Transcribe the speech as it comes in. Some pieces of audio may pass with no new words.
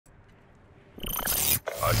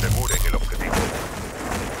Aseguren el objetivo.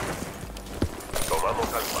 Tomamos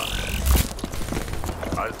Alfa.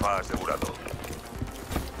 Alfa asegurado.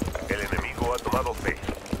 El enemigo ha tomado C.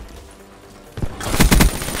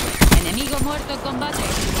 Enemigo muerto en combate.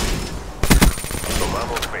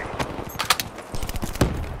 Tomamos B.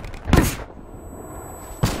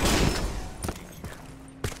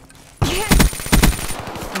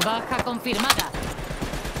 Baja confirmada.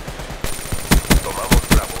 Tomamos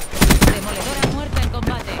Bravo. Demoledora muerta en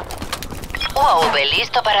combate. UAV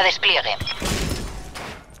listo para despliegue.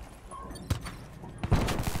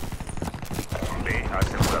 B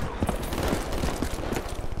asegurado.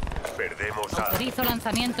 Perdemos A. Autorizo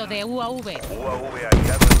lanzamiento de UAV. UAV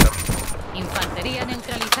aliado en camino. Infantería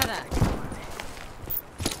neutralizada.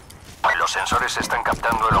 Los sensores están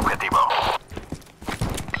captando el objetivo.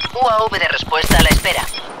 UAV de respuesta a la espera.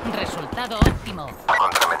 Resultado óptimo.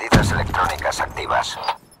 Contramedidas electrónicas activas.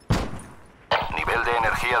 Nivel de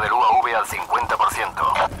energía del UAV al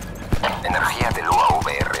 50%. Energía del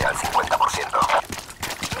UAVR al 50%.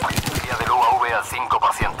 Energía del UAV al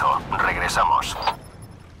 5%. Regresamos.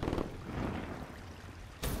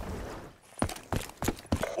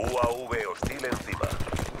 UAV hostil encima.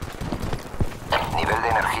 Nivel de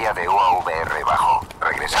energía de UAVR bajo.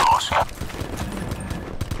 Regresamos.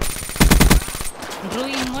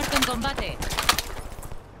 Ruin muerto en combate.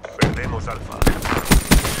 Perdemos Alfa.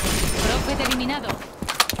 Prophet eliminado.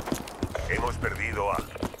 Hemos perdido A.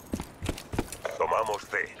 Tomamos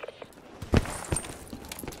C.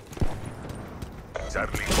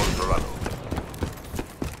 Charlie controlado.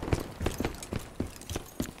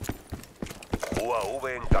 UAV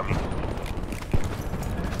en camino.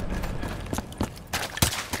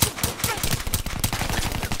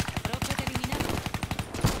 Prophet eliminado.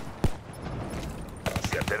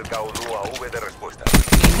 Se acerca un UAV de respuesta.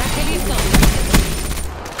 Blindaje listo.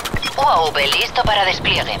 UAV listo para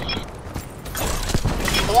despliegue.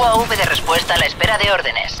 UAV de respuesta a la espera de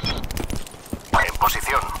órdenes. En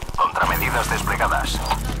posición. Contramedidas desplegadas.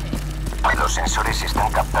 Los sensores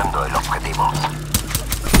están captando el objetivo.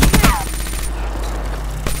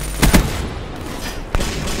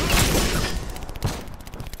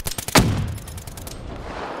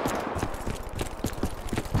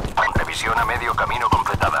 Revisión a medio camino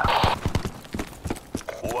completada.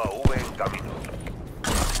 UAV en camino.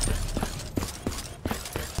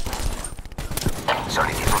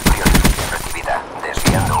 Solicitud prioritaria recibida.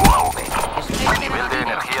 Desviando UAV. Nivel de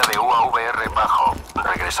energía de UAVR bajo.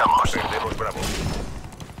 Regresamos. Perdemos Bravo.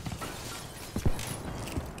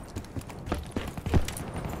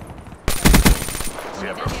 Se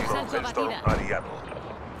aproxima un Hellstorm aliado.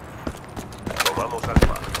 Tomamos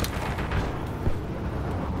Alfa.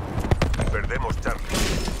 Perdemos Charlie.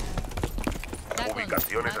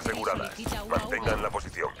 Ubicaciones aseguradas. Mantengan la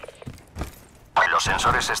posición. Los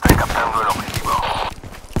sensores están captando el objetivo.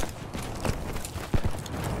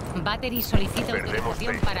 Battery solicita Perdemos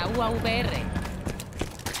autorización B. para UAVR.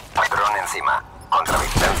 Dron encima.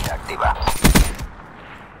 Contravigilancia activa.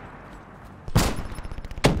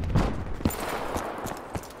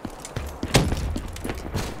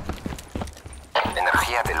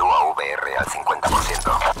 Energía del UAVR al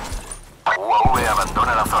 50%. UAV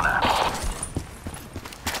abandona la zona.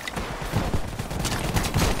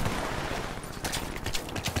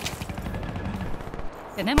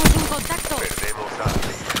 Tenemos un contacto. Perdemos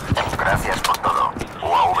A. Gracias por todo.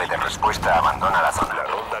 UAV de respuesta abandona la zona. La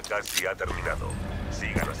ronda casi ha terminado.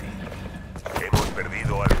 Sigan así. Hemos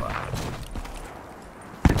perdido Alfa.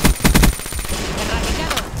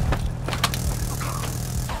 Erradicado.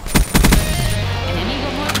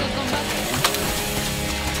 Enemigo muerto en combate.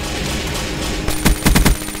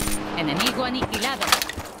 Enemigo aniquilado.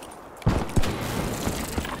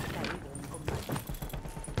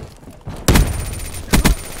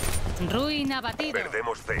 Ruin abatido.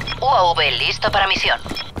 Perdemos C. UAV listo para misión.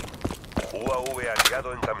 UAV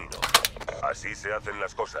aliado en camino. Así se hacen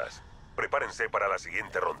las cosas. Prepárense para la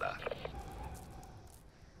siguiente ronda.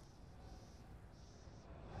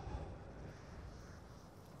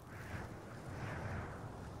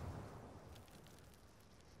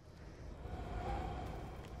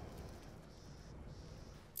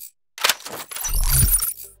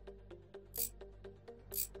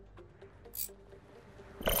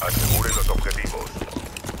 Aseguren los objetivos.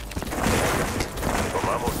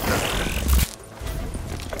 Tomamos Charlie.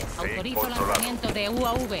 Autorizo controlado. lanzamiento de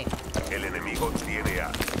UAV. El enemigo tiene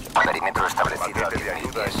A. Perímetro establecido. Paquete de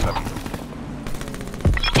ayuda establecido.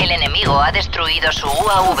 El enemigo ha destruido su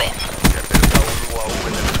UAV. Se acerca un UAV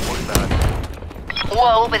de respuesta.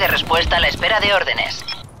 UAV de respuesta a la espera de órdenes.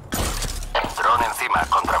 Dron encima.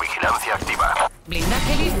 Contravigilancia activa.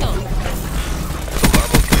 Blindaje listo.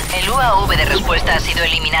 Tomamos UAV de respuesta ha sido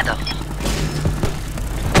eliminado.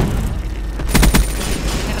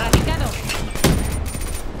 Erradicado.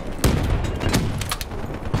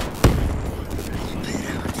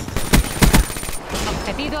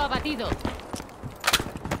 Objetivo abatido.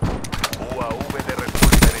 UAV de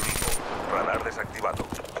respuesta enemigo. Radar desactivado.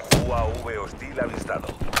 UAV hostil avistado.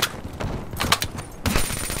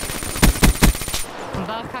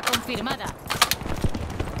 Baja confirmada.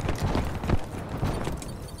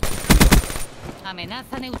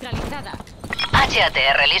 Amenaza neutralizada.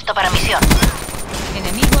 HATR listo para misión.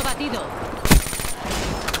 Enemigo abatido.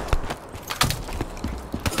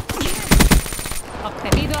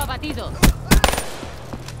 Objetivo abatido.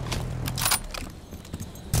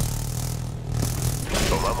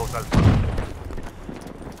 Tomamos Alfa.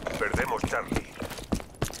 Perdemos Charlie.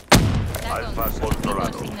 Alfa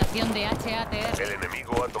controlado. Asignación de HATR. El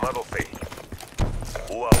enemigo ha tomado C.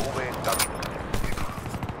 UAV en camino.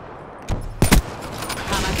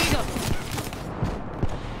 Abatido.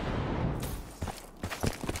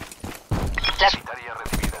 Las Unitaria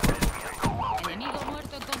recibida. Enviando UAV. Enemigo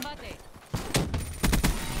muerto en combate.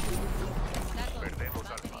 Perdemos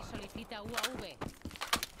Battery Alfa. solicita UAV.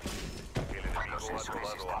 El enemigo Los ha sensores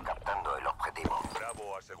tomado están A. captando el objetivo.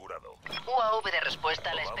 Bravo asegurado. UAV de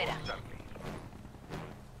respuesta a la espera. Tomamos Charlie.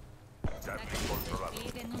 Charlie controlado.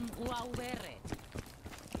 Desplieguen un UAVR.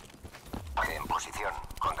 En posición.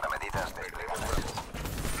 Contramedidas desplegadas.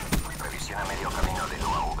 Revisión a medio camino del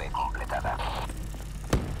UAV completada.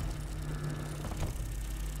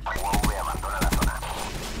 UAV abandona la zona.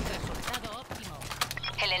 Resultado óptimo.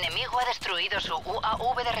 El enemigo ha destruido su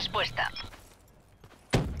UAV de respuesta.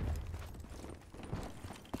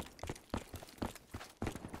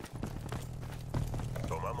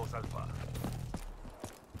 Tomamos Alfa.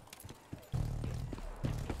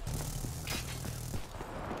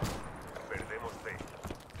 Perdemos C.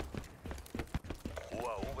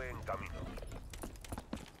 UAV en camino.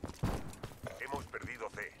 Hemos perdido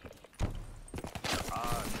C. A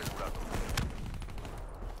asegurado.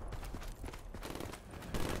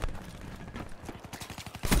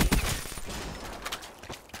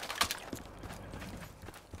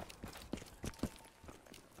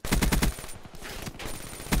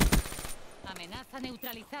 Amenaza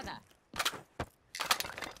neutralizada.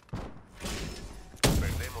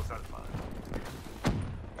 Perdemos Alfa.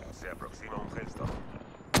 Se aproxima un Hellstorm.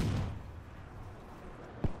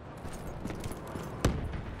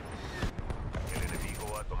 El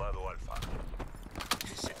enemigo ha tomado Alfa.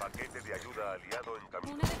 Paquete de ayuda aliado en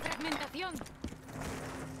camino. Una defragmentación.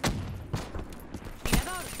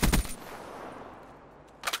 Tirador.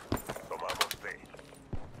 Tomamos C.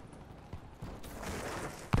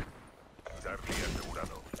 Charlie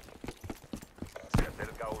asegurado. Se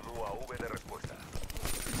acerca un UAV de respuesta.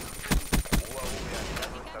 UAV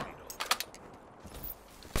aliado en camino.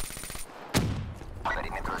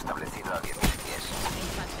 Perímetro establecido a 10.000 pies.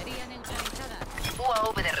 Infantería neutralizada.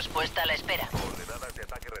 UAV de respuesta a la espera. Coordenadas de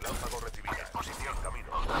ataque relámpago recibidas. Posición camino.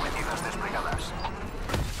 Contramedidas desplegadas.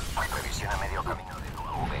 Revisión a medio camino del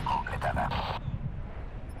UAV completada.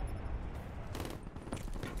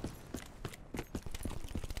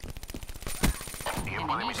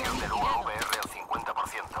 Tiempo de misión del UAVR al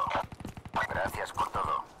 50%. Gracias por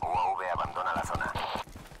todo. UAV abandona la zona.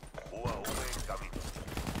 UAV en camino.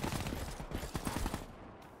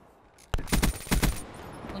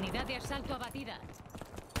 Unidad de asalto abatida.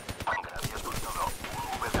 Gracias por todo.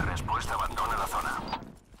 UAV de respuesta abandona la zona.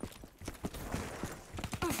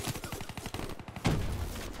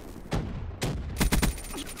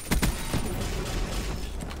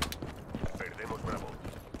 Perdemos Bravo.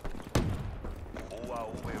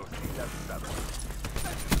 UAV hostil avistado.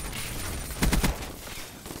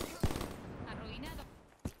 Arruinado.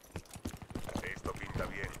 Esto pinta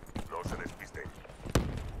bien. No se despisten.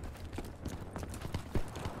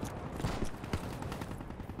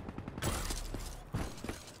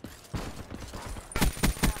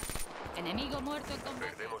 Enemigo muerto en combate.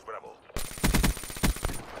 Perdemos Bravo.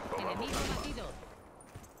 Enemigo Tomamos abatido.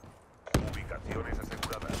 Alfa. Ubicaciones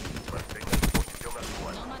aseguradas. Mantenga su posición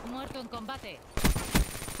actual. Nomad muerto en combate.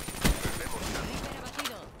 Perdemos Charlie. Reaper